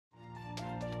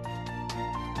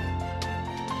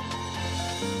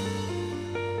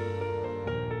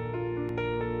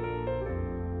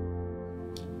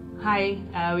Hi,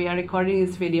 we are recording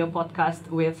this video podcast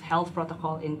with health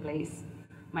protocol in place.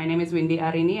 My name is Windy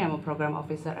Arini. I'm a program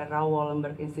officer at Rao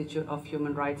Wallenberg Institute of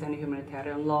Human Rights and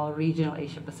Humanitarian Law Regional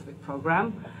Asia Pacific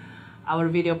Program. Our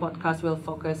video podcast will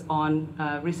focus on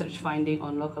research finding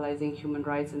on localizing human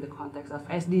rights in the context of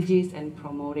SDGs and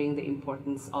promoting the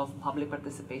importance of public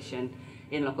participation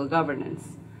in local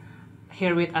governance.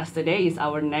 Here with us today is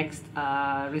our next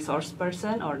resource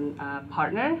person or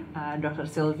partner, Dr.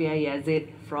 Sylvia Yazid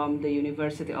from the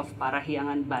University of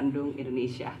Parahyangan, Bandung,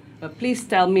 Indonesia. Please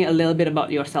tell me a little bit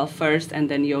about yourself first and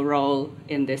then your role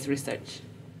in this research.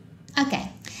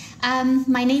 Okay.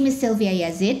 My name is Sylvia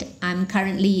Yazid. I'm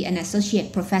currently an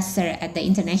associate professor at the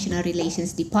International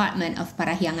Relations Department of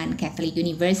Parahyangan Catholic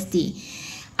University.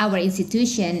 Our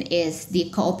institution is the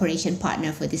cooperation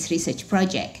partner for this research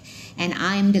project, and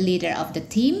I'm the leader of the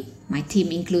team. My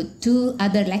team includes two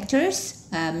other lecturers,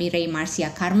 Mireille Marcia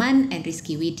Karman and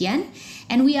Rizky Widyan,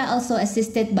 and we are also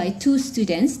assisted by two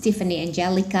students, Tiffany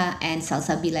Angelica and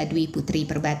Salsabila Dwi Putri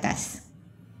Perbatas.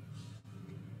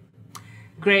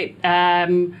 Great.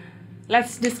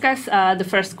 Let's discuss the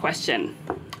first question.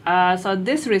 So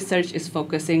this research is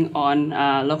focusing on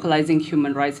localizing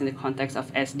human rights in the context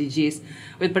of SDGs,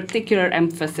 with particular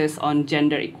emphasis on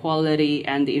gender equality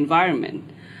and the environment,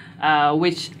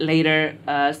 which later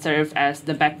served as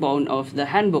the backbone of the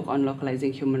handbook on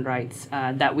localizing human rights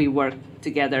that we work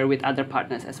together with other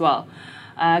partners as well.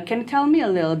 Can you tell me a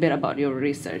little bit about your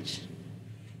research?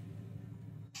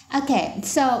 Okay,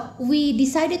 so we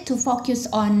decided to focus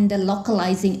on the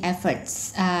localizing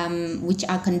efforts, which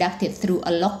are conducted through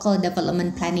a local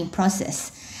development planning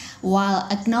process, while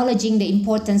acknowledging the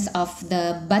importance of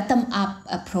the bottom-up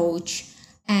approach.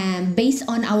 And based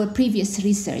on our previous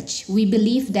research, we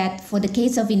believe that for the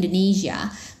case of Indonesia,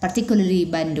 particularly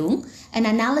Bandung, an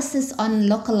analysis on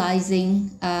localizing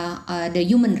the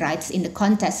human rights in the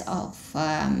context of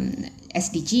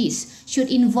SDGs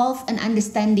should involve an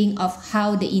understanding of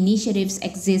how the initiatives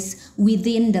exist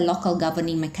within the local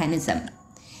governing mechanism.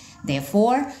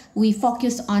 Therefore, we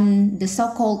focus on the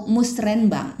so-called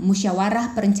Musrenbang,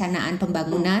 Musyawarah Perencanaan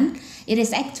Pembangunan. It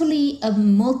is actually a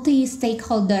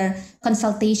multi-stakeholder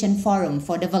consultation forum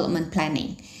for development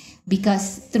planning,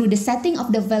 because through the setting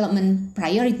of development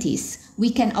priorities,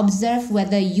 we can observe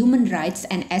whether human rights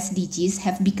and SDGs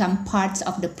have become parts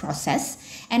of the process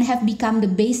and have become the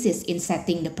basis in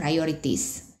setting the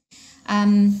priorities.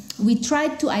 We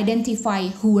tried to identify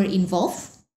who were involved.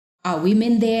 Are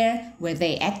women there? Were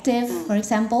they active, for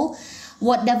example?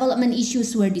 What development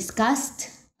issues were discussed,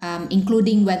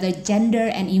 including whether gender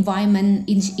and environment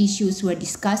issues were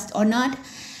discussed or not,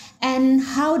 and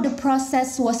how the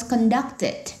process was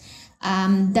conducted.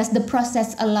 Does the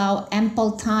process allow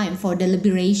ample time for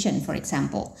deliberation, for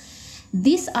example?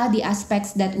 These are the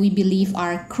aspects that we believe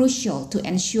are crucial to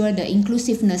ensure the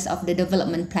inclusiveness of the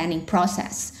development planning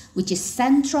process, which is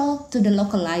central to the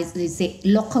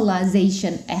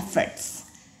localization efforts.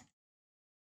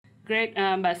 Great,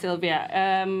 Mbak Sylvia.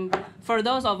 For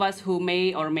those of us who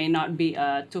may or may not be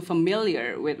too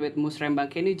familiar with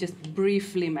Musrembang, can you just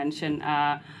briefly mention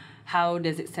how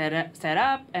does it set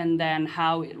up and then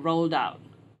how it rolled out?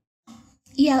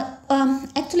 Yeah,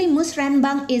 actually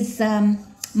Musrembang is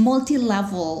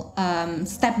multi-level,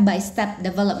 step-by-step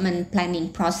development planning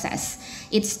process.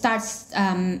 It starts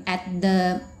at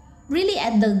the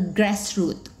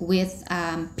grassroots with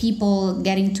people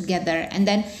getting together, and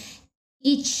then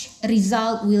each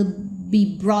result will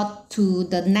be brought to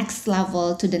the next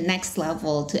level, to the next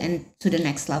level, to the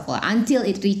next level until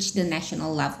it reaches the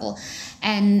national level.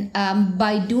 And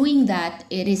by doing that,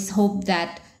 it is hoped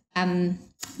that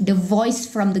the voice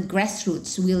from the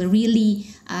grassroots will really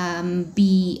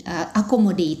be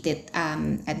accommodated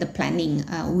at the planning,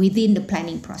 within the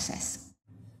planning process.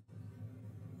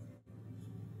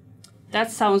 That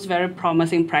sounds very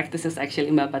promising practices,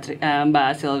 actually,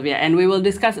 Mbak Sylvia, and we will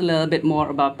discuss a little bit more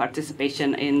about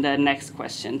participation in the next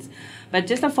questions. But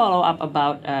just a follow-up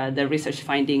about the research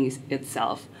findings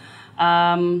itself.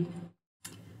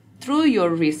 Through your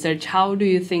research, how do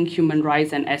you think human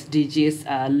rights and SDGs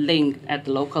linked at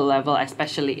the local level,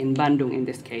 especially in Bandung in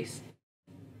this case?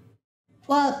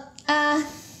 Well,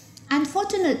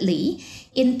 unfortunately,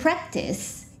 in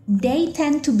practice, they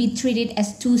tend to be treated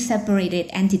as two separated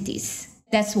entities.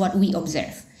 That's what we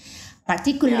observe.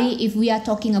 Particularly if we are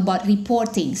talking about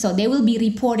reporting. So they will be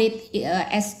reported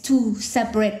as two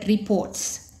separate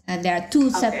reports. There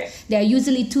are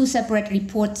usually two separate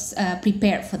reports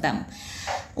prepared for them.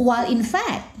 While in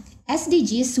fact,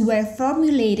 SDGs were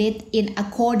formulated in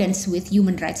accordance with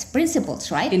human rights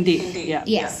principles, right? Indeed. Yeah.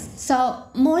 Yes. So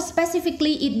more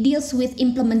specifically, it deals with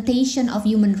implementation of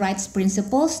human rights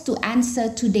principles to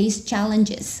answer today's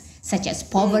challenges, such as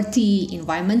poverty,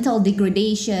 environmental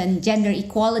degradation, gender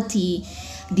equality,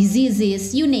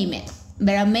 diseases, you name it.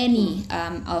 There are many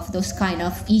of those kind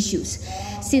of issues.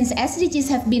 Since SDGs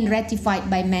have been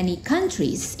ratified by many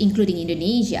countries, including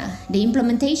Indonesia, the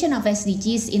implementation of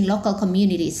SDGs in local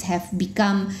communities have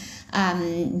become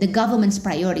the government's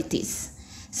priorities.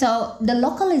 So the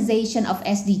localization of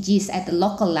SDGs at the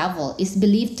local level is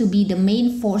believed to be the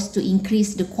main force to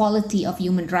increase the quality of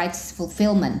human rights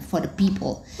fulfillment for the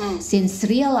people, since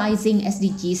realizing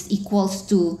SDGs equals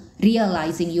to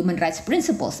realizing human rights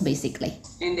principles, basically.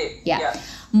 Indeed. Yeah.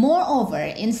 Moreover,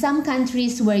 in some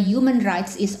countries where human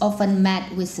rights is often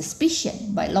met with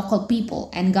suspicion by local people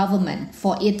and government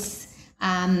for its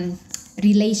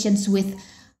relations with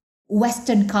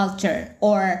Western culture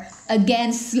or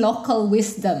against local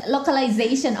wisdom,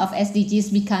 localization of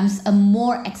SDGs becomes a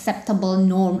more acceptable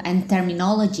norm and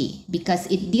terminology because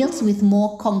it deals with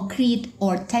more concrete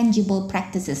or tangible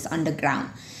practices on the ground.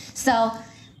 So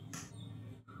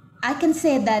I can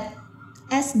say that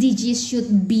SDGs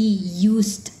should be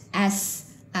used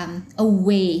as a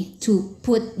way to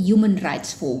put human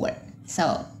rights forward.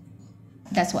 So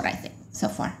that's what I think so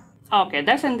far. Okay,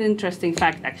 that's an interesting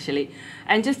fact, actually.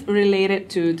 And just related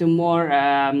to more,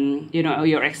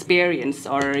 your experience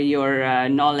or your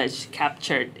knowledge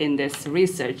captured in this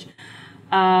research.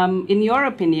 In your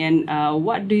opinion,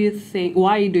 what do you think?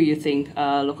 Why do you think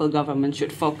local government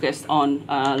should focus on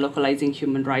localizing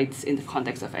human rights in the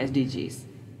context of SDGs?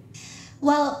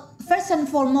 Well, first and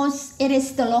foremost, it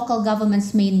is the local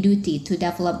government's main duty to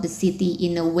develop the city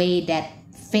in a way that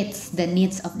fits the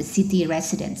needs of the city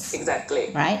residents.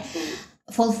 Exactly. Right?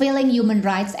 Fulfilling human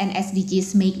rights and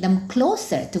SDGs make them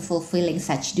closer to fulfilling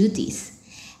such duties.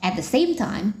 At the same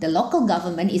time, the local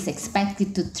government is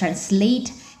expected to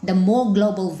translate the more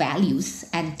global values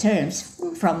and terms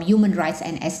from human rights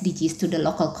and SDGs to the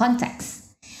local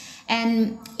context.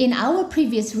 And in our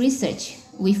previous research,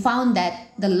 we found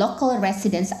that the local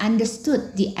residents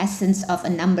understood the essence of a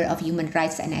number of human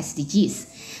rights and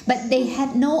SDGs, but they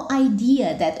had no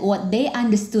idea that what they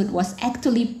understood was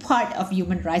actually part of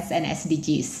human rights and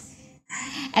SDGs.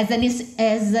 As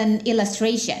an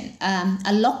illustration,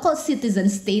 a local citizen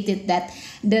stated that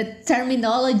the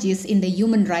terminologies in the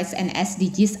human rights and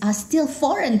SDGs are still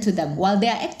foreign to them while they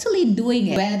are actually doing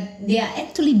it, where they are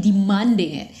actually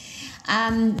demanding it.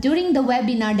 During the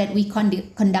webinar that we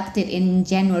conducted in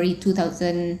January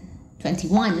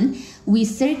 2021, we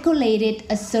circulated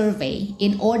a survey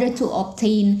in order to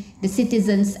obtain the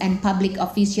citizens' and public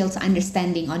officials'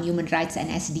 understanding on human rights and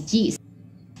SDGs.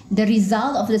 The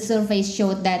result of the survey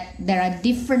showed that there are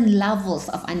different levels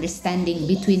of understanding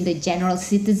between the general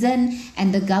citizen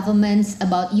and the governments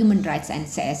about human rights and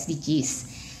SDGs.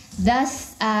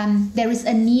 Thus, there is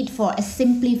a need for a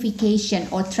simplification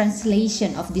or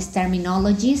translation of these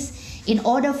terminologies in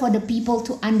order for the people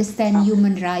to understand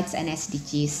human rights and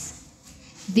SDGs.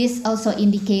 This also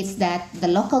indicates that the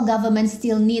local government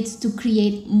still needs to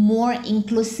create more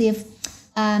inclusive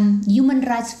human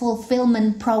rights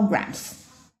fulfillment programs.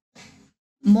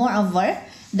 Moreover,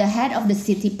 the head of the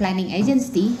city planning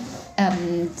agency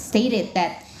stated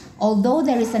that although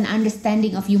there is an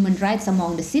understanding of human rights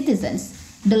among the citizens,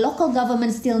 the local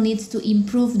government still needs to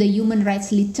improve the human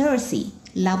rights literacy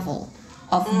level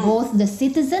of both the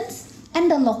citizens and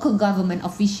the local government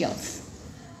officials.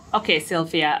 Okay,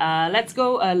 Sylvia, let's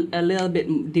go a little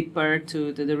bit deeper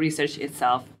to the research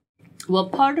itself. Well,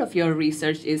 part of your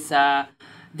research is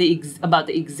about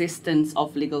the existence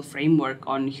of legal framework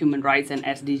on human rights and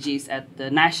SDGs at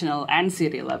the national and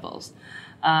city levels.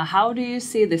 How do you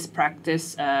see this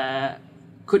practice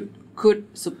could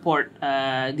support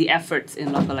the efforts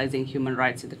in localizing human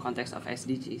rights in the context of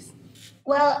SDGs?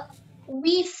 Well,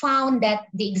 we found that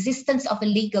the existence of a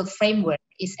legal framework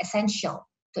is essential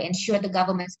to ensure the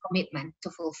government's commitment to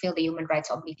fulfill the human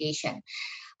rights obligation.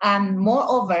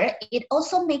 Moreover, it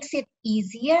also makes it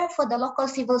easier for the local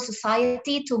civil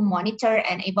society to monitor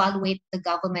and evaluate the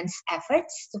government's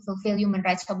efforts to fulfill human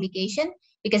rights obligation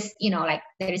because,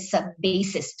 there is a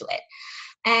basis to it.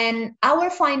 And our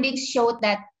findings showed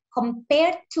that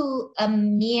compared to a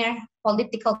mere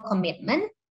political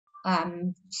commitment,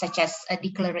 such as a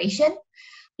declaration,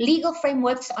 legal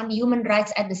frameworks on human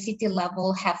rights at the city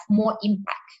level have more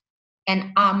impact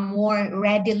and are more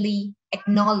readily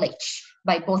acknowledged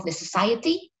by both the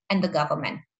society and the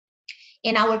government.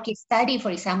 In our case study, for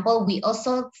example, we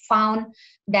also found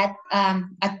that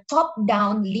a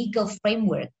top-down legal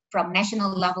framework from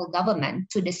national level government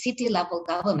to the city level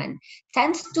government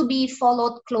tends to be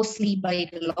followed closely by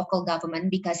the local government,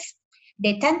 because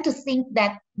they tend to think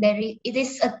that it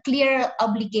is a clear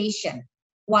obligation,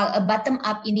 while a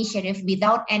bottom-up initiative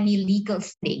without any legal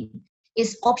standing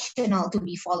is optional to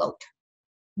be followed.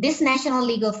 This national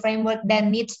legal framework then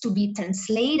needs to be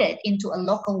translated into a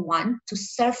local one to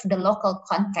serve the local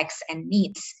context and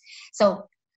needs. So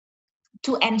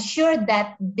to ensure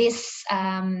that this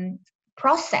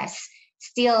process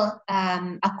still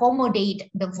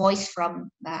accommodate the voice from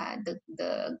the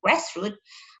grassroots,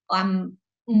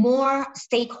 more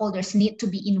stakeholders need to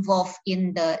be involved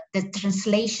in the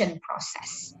translation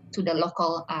process to the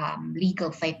local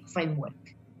legal framework.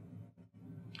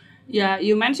 Yeah,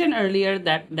 you mentioned earlier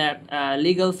that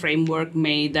legal framework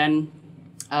may then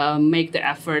make the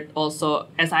effort also,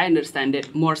 as I understand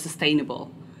it, more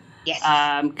sustainable. Yes.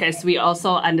 Because we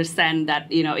also understand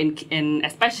that, you know, in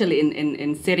especially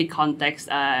in city context,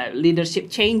 leadership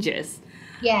changes.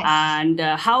 Yes. And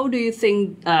how do you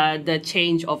think the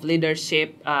change of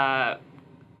leadership does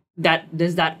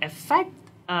that affect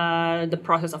the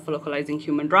process of localizing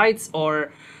human rights,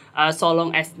 or so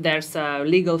long as there's a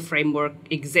legal framework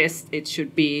exists, it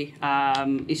should be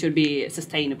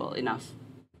sustainable enough?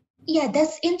 Yeah,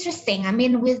 that's interesting. I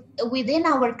mean, within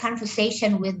our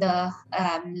conversation with the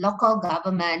local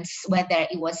governments, whether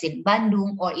it was in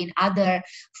Bandung or in other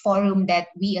forum that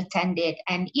we attended,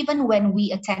 and even when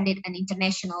we attended an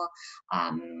international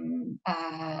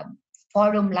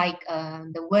forum like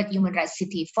the World Human Rights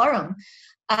City Forum,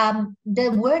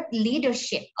 the word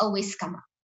leadership always come up,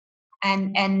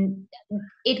 and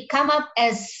it come up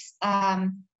as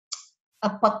a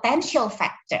potential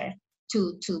factor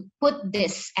to put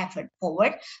this effort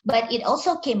forward, but it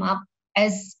also came up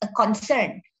as a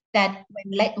concern that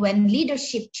when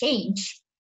leadership change,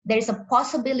 there is a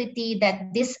possibility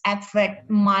that this effort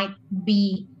might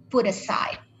be put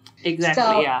aside. Exactly.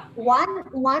 So yeah.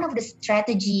 One of the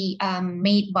strategy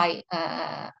made by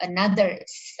another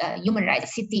human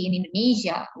rights city in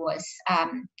Indonesia was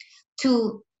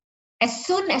to, as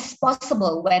soon as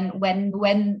possible, when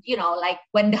you know, like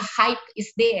when the hype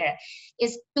is there,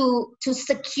 is to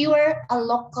secure a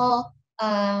local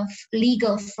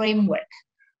legal framework.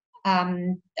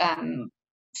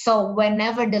 So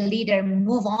whenever the leader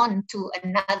move on to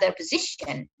another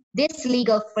position, this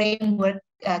legal framework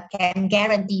can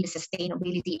guarantee the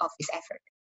sustainability of this effort.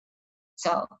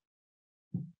 So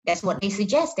that's what they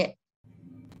suggested.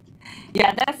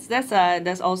 Yeah,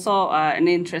 that's also an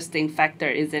interesting factor,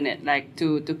 isn't it? Like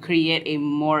to create a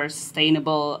more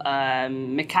sustainable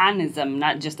mechanism,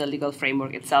 not just the legal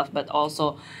framework itself, but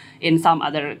also in some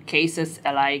other cases,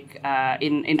 like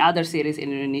in other cities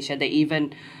in Indonesia, they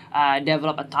even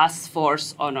develop a task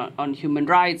force on human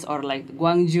rights, or like the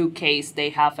Gwangju case, they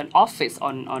have an office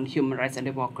on human rights and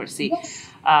democracy.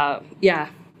 Yes. Yeah,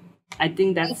 I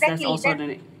think that's Exactly.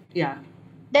 also yeah.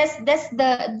 That's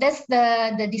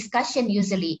the discussion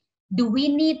usually. Do we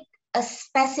need a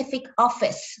specific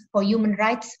office for human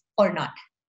rights or not?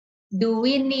 Do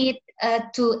we need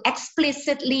to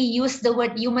explicitly use the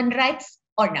word human rights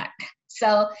or not?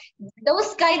 So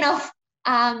those kind of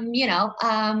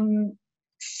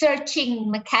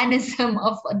searching mechanism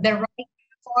of the right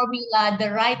formula,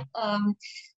 the right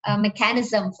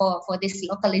mechanism for this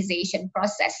localization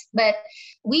process. But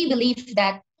we believe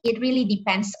that it really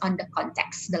depends on the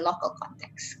context, the local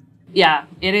context. Yeah,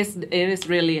 it is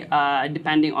really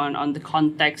depending on the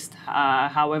context.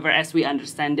 However, as we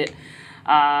understand it,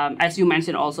 as you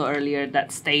mentioned also earlier,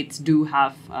 that states do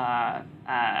have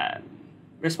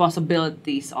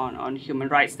responsibilities on human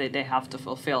rights that they have to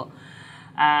fulfill.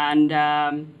 And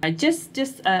just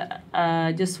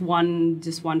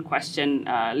one question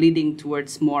leading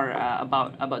towards more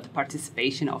about the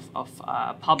participation of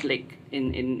public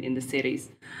in the cities.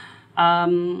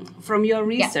 From your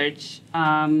research,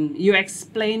 you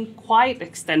explain quite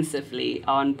extensively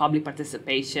on public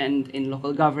participation in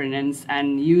local governance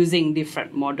and using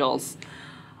different models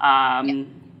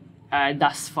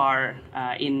thus far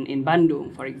in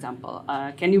Bandung, for example.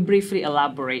 Can you briefly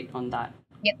elaborate on that?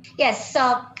 Yes,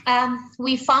 so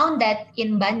we found that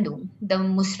in Bandung, the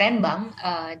Musrembang,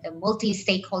 the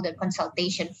multi-stakeholder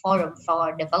consultation forum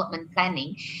for development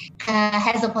planning,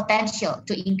 has a potential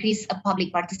to increase a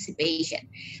public participation,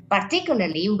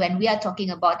 particularly when we are talking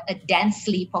about a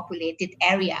densely populated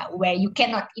area where you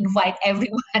cannot invite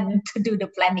everyone to do the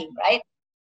planning, right?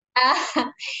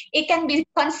 It can be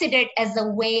considered as a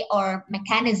way or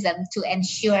mechanism to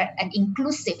ensure an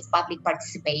inclusive public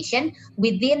participation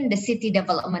within the city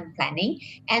development planning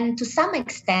and to some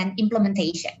extent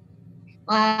implementation.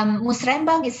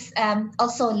 Musrembang is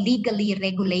also legally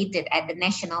regulated at the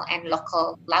national and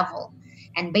local level.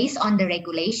 And based on the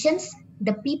regulations,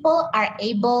 the people are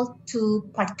able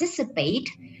to participate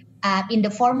in the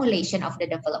formulation of the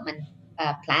development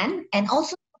plan and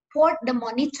also support the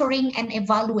monitoring and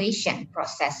evaluation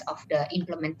process of the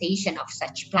implementation of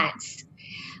such plans.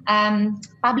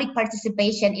 Public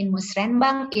participation in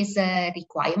Musrembang is a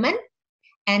requirement,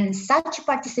 and such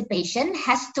participation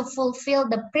has to fulfill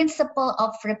the principle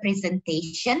of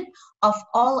representation of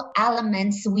all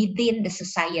elements within the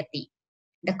society.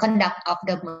 The conduct of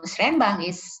the Musrembang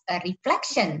is a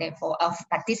reflection, therefore, of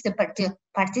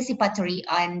participatory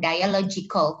and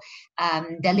dialogical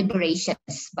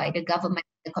deliberations by the government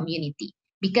and the community.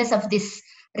 Because of this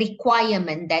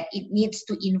requirement that it needs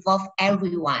to involve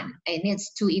everyone, it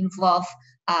needs to involve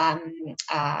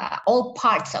all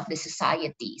parts of the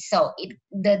society. So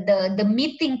the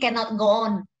meeting cannot go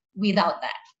on without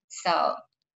that. So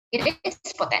it is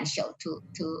potential to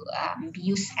be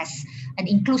used as an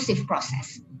inclusive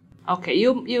process. Okay,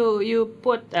 you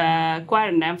put quite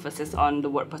an emphasis on the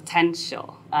word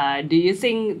potential. Do you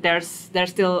think there's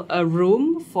still a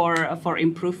room for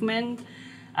improvement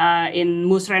in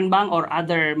Musrembang or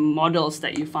other models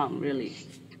that you found, really?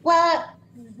 Well,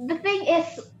 the thing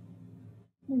is,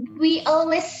 we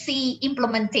always see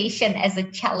implementation as a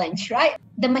challenge, right?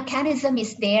 The mechanism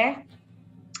is there,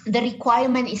 the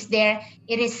requirement is there.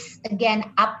 It is,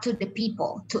 again, up to the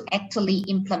people to actually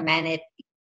implement it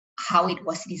how it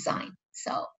was designed.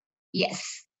 So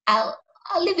yes, I'll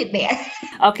leave it there.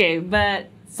 Okay, but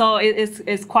so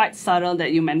it's quite subtle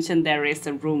that you mentioned there is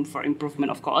a room for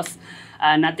improvement, of course.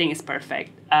 Nothing is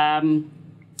perfect.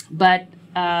 But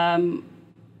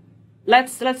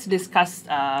let's discuss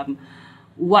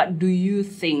what do you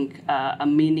think a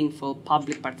meaningful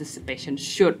public participation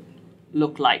should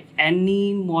look like?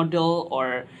 Any model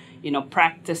or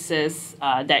practices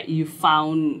that you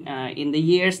found in the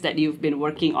years that you've been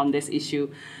working on this issue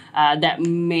that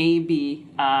may be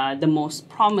the most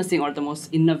promising or the most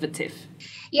innovative?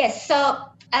 Yes, so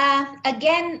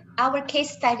again, our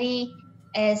case study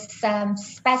is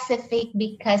specific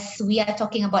because we are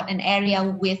talking about an area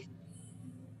with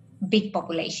big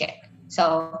population.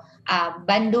 So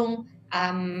Bandung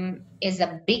is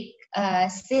a big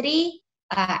city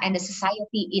and the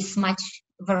society is much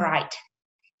varied.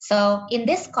 So in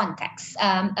this context,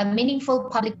 a meaningful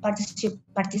public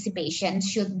participation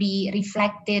should be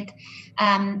reflected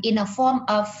in a form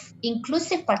of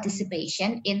inclusive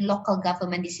participation in local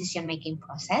government decision-making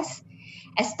process,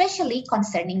 especially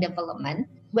concerning development,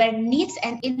 where needs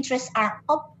and interests are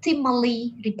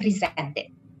optimally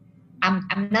represented.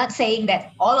 I'm not saying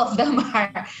that all of them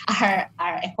are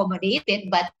accommodated,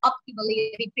 but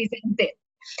optimally represented.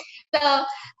 So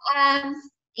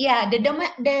yeah, the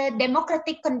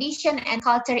democratic condition and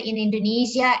culture in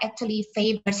Indonesia actually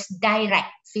favors direct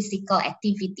physical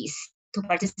activities to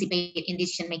participate in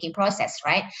decision-making process,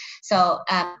 right? So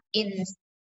in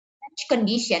such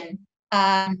condition,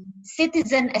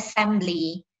 citizen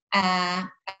assembly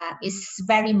is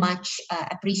very much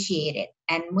appreciated,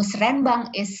 and Musrembang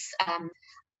is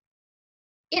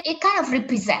it kind of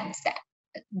represents that.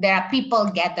 There are people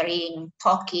gathering,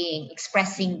 talking,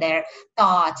 expressing their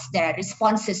thoughts, their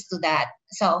responses to that.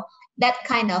 So that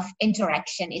kind of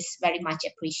interaction is very much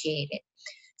appreciated.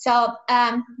 So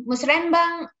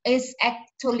Musrembang is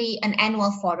actually an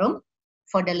annual forum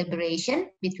for deliberation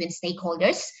between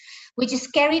stakeholders, which is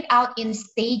carried out in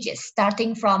stages,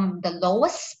 starting from the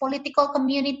lowest political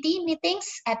community meetings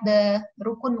at the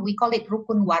Rukun, we call it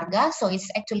Rukun Warga, so it's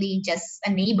actually just a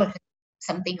neighborhood,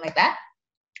 something like that.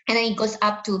 And then it goes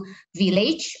up to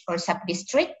village or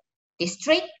sub-district,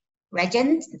 district,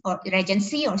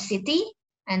 regency or city,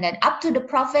 and then up to the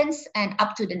province and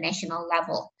up to the national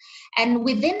level. And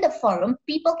within the forum,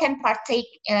 people can partake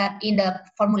in the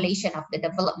formulation of the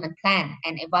development plan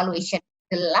and evaluation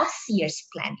of the last year's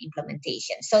plan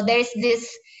implementation. So there's this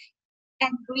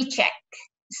entry check.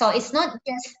 So it's not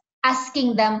just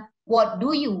asking them, what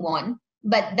do you want?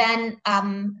 But then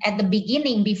at the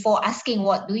beginning, before asking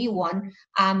what do you want,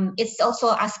 it's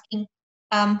also asking,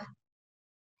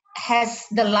 has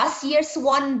the last year's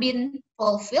one been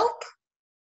fulfilled?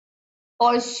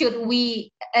 Or should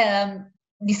we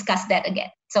discuss that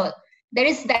again? So there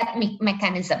is that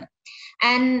mechanism.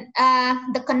 And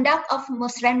the conduct of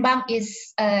Musrembang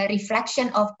is a reflection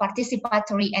of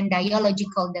participatory and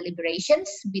dialogical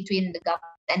deliberations between the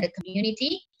government and the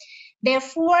community.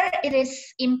 Therefore, it is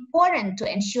important to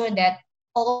ensure that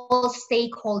all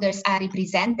stakeholders are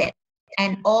represented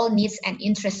and all needs and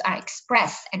interests are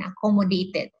expressed and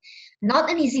accommodated.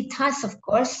 Not an easy task, of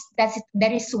course. That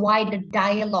is why the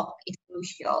dialogue is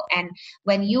crucial. And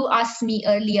when you asked me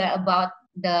earlier about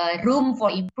the room for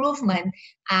improvement,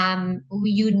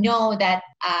 you know that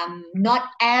not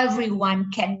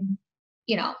everyone can,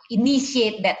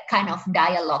 initiate that kind of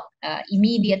dialogue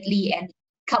immediately and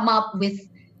come up with,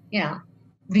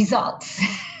 results.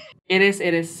 It is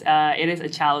a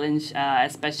challenge,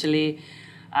 especially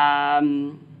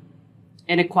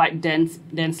in a quite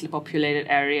densely populated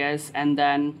areas, and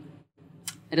then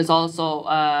it is also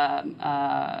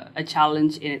a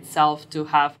challenge in itself to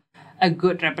have a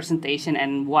good representation.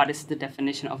 And what is the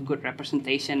definition of good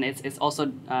representation? It's also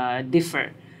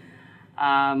differ.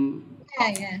 Yeah.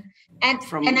 And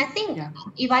I think,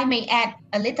 if I may add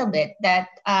a little bit, that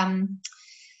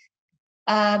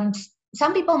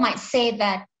some people might say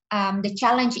that the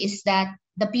challenge is that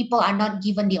the people are not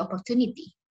given the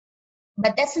opportunity.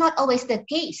 But that's not always the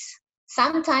case.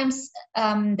 Sometimes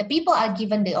the people are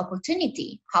given the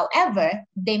opportunity. However,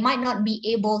 they might not be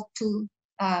able to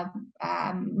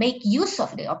make use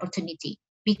of the opportunity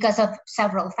because of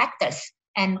several factors.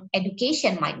 And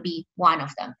education might be one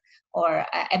of them, or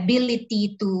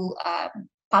ability to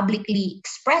publicly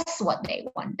express what they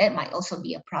want. That might also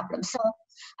be a problem. So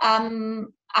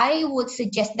I would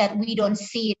suggest that we don't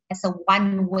see it as a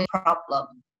one-way problem,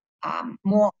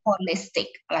 more holistic,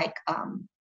 like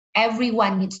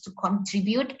everyone needs to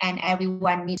contribute and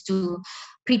everyone needs to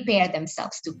prepare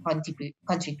themselves to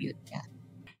contribute. Yeah.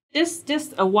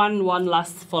 Just a one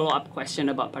last follow-up question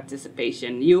about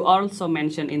participation. You also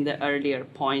mentioned in the earlier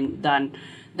point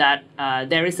that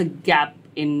there is a gap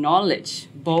in knowledge,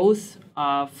 both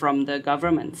from the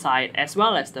government side as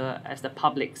well as the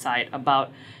public side,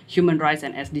 about human rights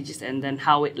and SDGs, and then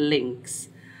how it links.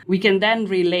 We can then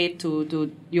relate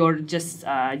to your just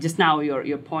now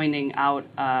you're pointing out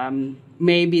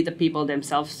maybe the people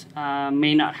themselves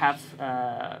may not have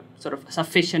sort of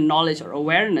sufficient knowledge or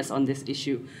awareness on this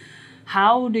issue.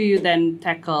 How do you then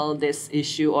tackle this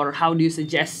issue, or how do you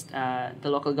suggest the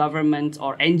local government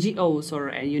or NGOs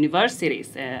or universities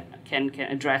can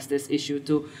address this issue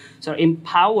to sort of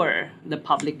empower the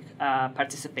public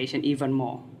participation even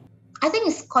more? I think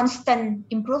it's constant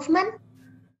improvement.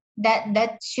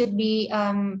 That should be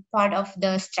part of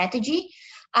the strategy.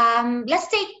 Let's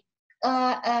take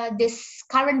this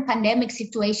current pandemic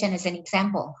situation as an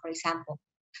example. For example,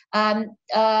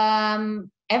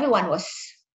 everyone was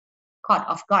caught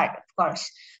off guard, of course,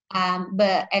 and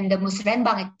the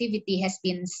Musrembang activity has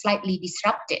been slightly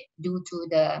disrupted due to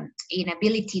the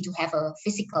inability to have a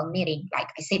physical meeting. Like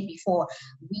I said before,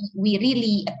 we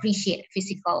really appreciate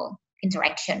physical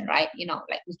interaction, right?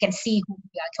 Like we can see who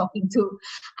we are talking to.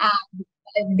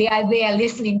 They are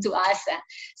listening to us.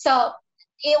 So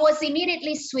it was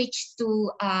immediately switched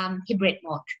to hybrid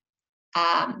mode.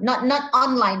 Not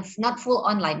online, not full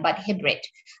online, but hybrid.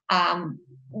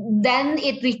 Then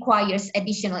it requires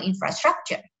additional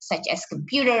infrastructure, such as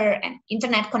computer and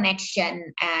internet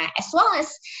connection, as well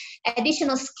as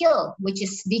additional skill, which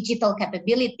is digital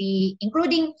capability,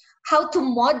 including how to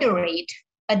moderate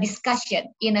a discussion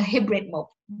in a hybrid mode.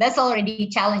 That's already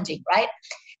challenging, right?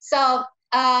 So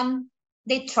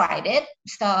they tried it.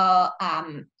 So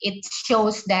it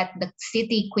shows that the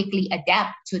city quickly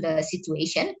adapt to the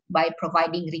situation by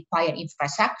providing required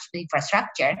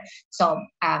infrastructure. So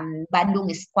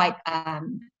Bandung is quite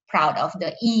proud of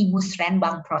the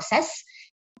e-Musrembang process,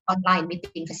 online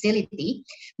meeting facility.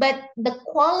 But the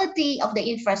quality of the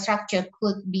infrastructure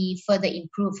could be further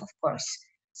improved, of course,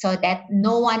 so that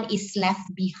no one is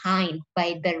left behind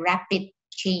by the rapid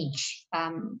change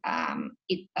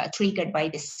triggered by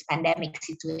this pandemic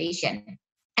situation.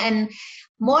 And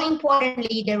more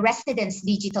importantly, the residents'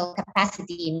 digital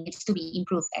capacity needs to be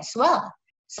improved as well,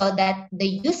 so that the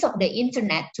use of the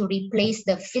internet to replace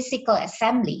the physical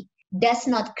assembly does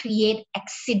not create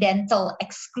accidental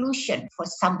exclusion for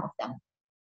some of them.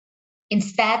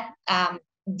 Instead,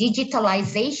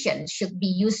 digitalization should be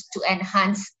used to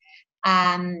enhance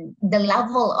the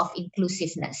level of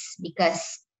inclusiveness,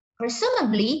 because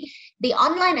presumably the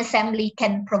online assembly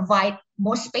can provide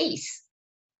more space,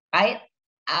 right?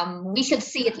 We should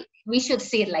see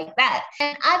it like that.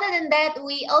 And other than that,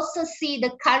 we also see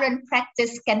the current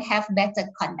practice can have better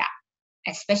conduct,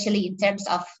 especially in terms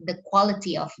of the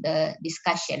quality of the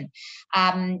discussion.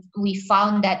 We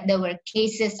found that there were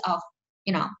cases of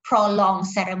prolonged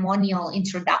ceremonial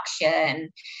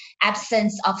introduction,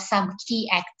 absence of some key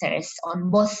actors on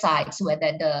both sides,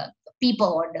 whether the people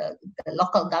or the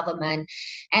local government,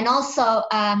 and also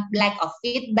lack of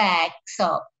feedback.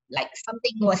 So like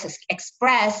something was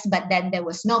expressed, but then there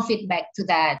was no feedback to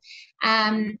that.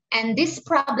 And these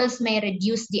problems may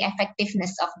reduce the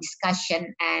effectiveness of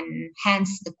discussion and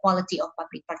hence the quality of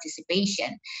public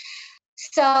participation.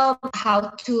 So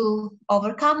how to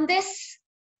overcome this?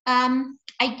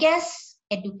 I guess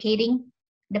educating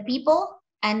the people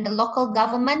and the local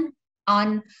government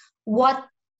on what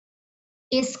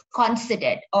is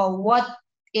considered or what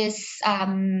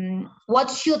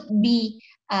should be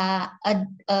a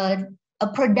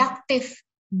productive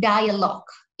dialogue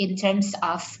in terms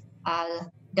of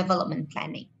development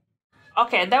planning.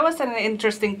 Okay, that was an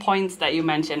interesting point that you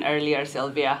mentioned earlier,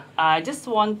 Sylvia. I just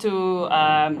want to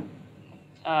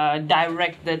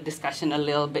direct the discussion a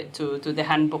little bit to the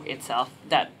handbook itself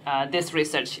that this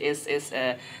research is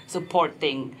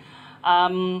supporting.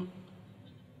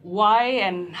 Why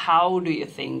and how do you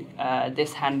think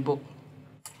this handbook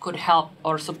could help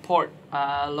or support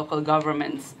local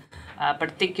governments,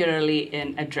 particularly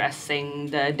in addressing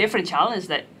the different challenges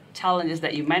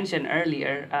that you mentioned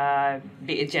earlier,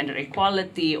 be it gender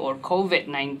equality or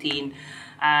COVID-19,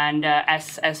 and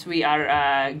as we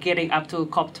are getting up to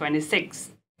COP26,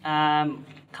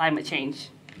 climate change.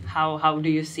 How do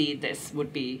you see this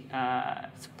would be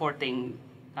supporting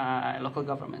local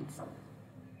governments?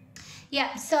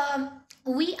 Yeah, so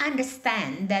we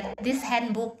understand that this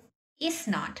handbook is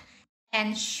not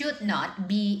and should not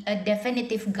be a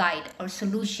definitive guide or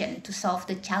solution to solve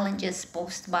the challenges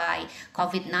posed by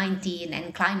COVID-19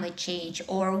 and climate change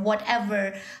or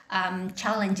whatever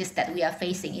challenges that we are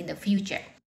facing in the future.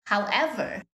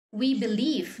 However, we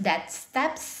believe that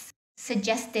steps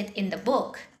suggested in the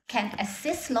book can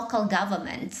assist local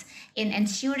governments in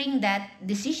ensuring that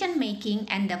decision-making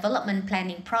and development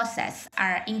planning process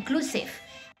are inclusive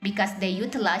because they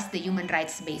utilize the human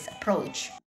rights-based approach.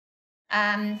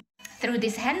 Through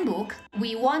this handbook,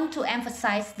 we want to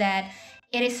emphasize that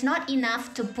it is not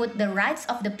enough to put the rights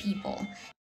of the people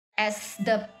as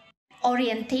the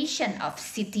orientation of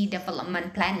city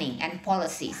development planning and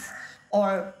policies,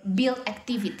 or build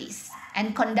activities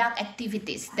and conduct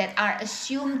activities that are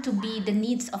assumed to be the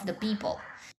needs of the people.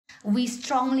 We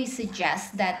strongly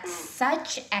suggest that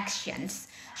such actions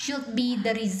should be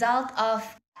the result of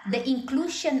the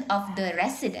inclusion of the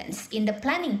residents in the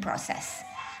planning process,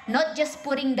 not just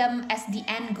putting them as the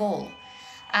end goal.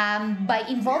 By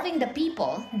involving the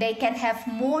people, they can have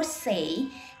more say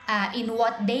in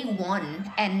what they want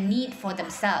and need for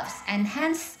themselves, and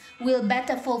hence will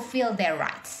better fulfill their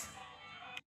rights.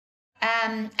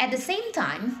 At the same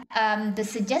time, the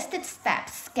suggested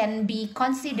steps can be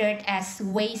considered as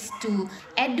ways to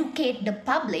educate the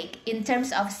public in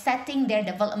terms of setting their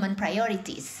development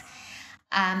priorities.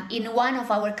 In one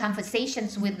of our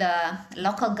conversations with the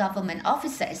local government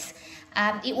officers,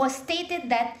 it was stated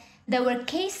that there were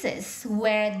cases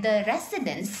where the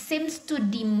residents seems to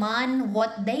demand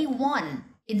what they want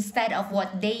instead of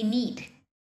what they need,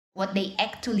 what they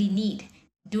actually need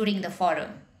during the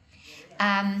forum.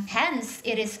 Hence,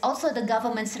 it is also the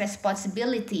government's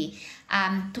responsibility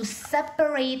to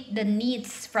separate the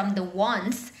needs from the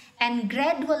wants and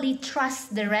gradually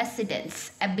trust the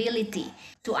residents' ability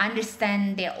to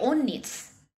understand their own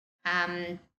needs.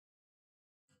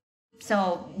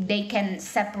 So they can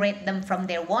separate them from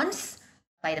their wants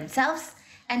by themselves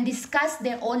and discuss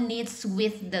their own needs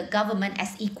with the government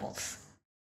as equals.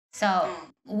 So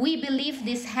we believe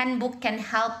this handbook can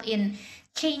help in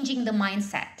changing the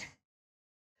mindset.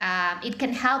 It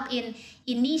can help in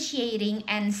initiating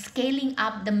and scaling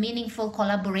up the meaningful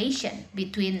collaboration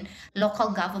between local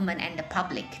government and the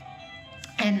public.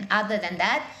 And other than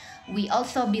that, we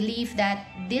also believe that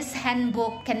this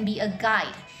handbook can be a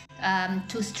guide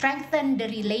to strengthen the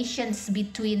relations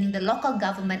between the local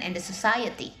government and the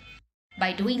society.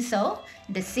 By doing so,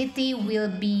 the city will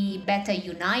be better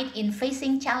united in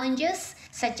facing challenges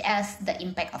such as the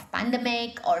impact of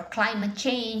pandemic or climate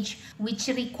change, which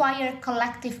require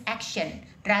collective action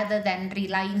rather than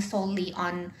relying solely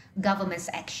on government's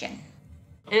action.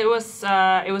 It was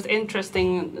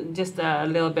interesting, just a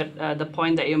little bit, the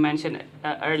point that you mentioned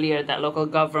earlier, that local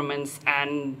governments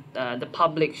and the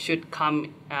public should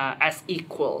come as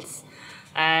equals,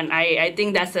 and I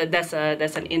think that's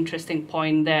an interesting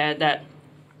point there. That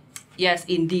yes,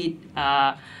 indeed,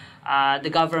 the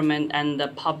government and the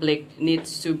public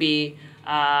needs to be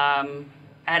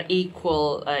at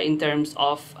equal in terms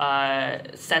of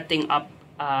setting up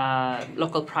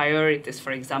local priorities,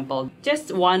 for example.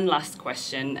 Just one last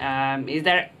question. Is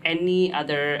there any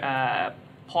other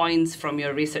points from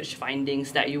your research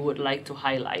findings that you would like to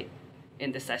highlight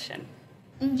in this session?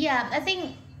 Yeah, I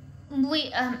think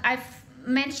I've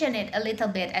mentioned it a little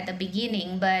bit at the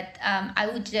beginning, but I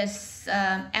would just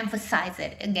emphasize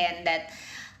it again that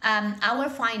our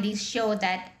findings show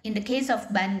that in the case of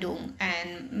Bandung,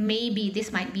 and maybe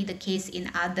this might be the case in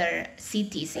other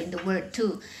cities in the world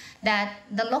too, that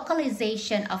the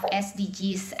localization of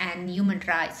SDGs and human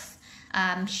rights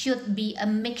should be a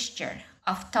mixture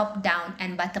of top-down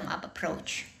and bottom-up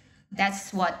approach.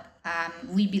 That's what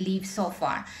we believe so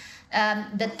far.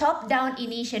 The top-down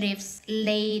initiatives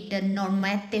lay the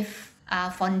normative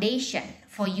foundation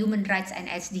for human rights and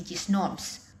SDGs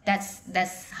norms.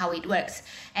 That's how it works.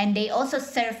 And they also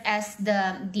serve as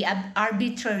the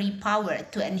arbitrary power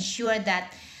to ensure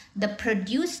that the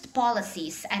produced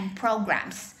policies and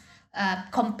programs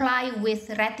comply with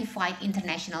ratified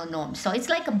international norms. So it's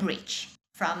like a bridge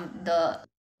from the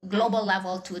global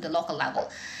level to the local level.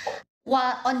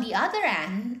 While on the other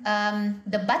hand,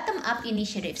 the bottom-up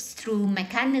initiatives through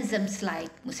mechanisms like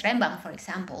Musrembang, for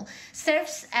example,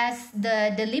 serves as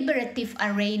the deliberative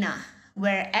arena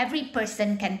where every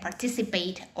person can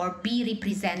participate or be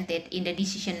represented in the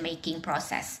decision-making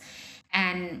process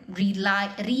and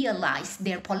realize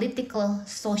their political,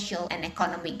 social, and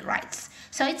economic rights.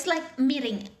 So it's like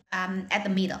meeting at the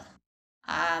middle.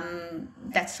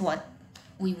 That's what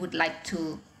we would like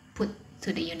to put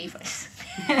to the universe.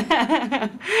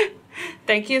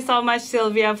 Thank you so much,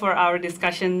 Sylvia, for our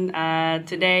discussion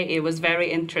today. It was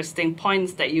very interesting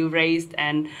points that you raised,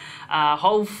 and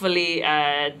hopefully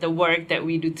the work that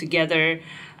we do together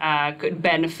could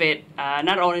benefit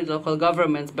not only local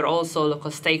governments, but also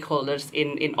local stakeholders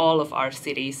in all of our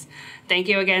cities. Thank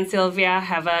you again, Sylvia.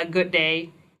 Have a good day.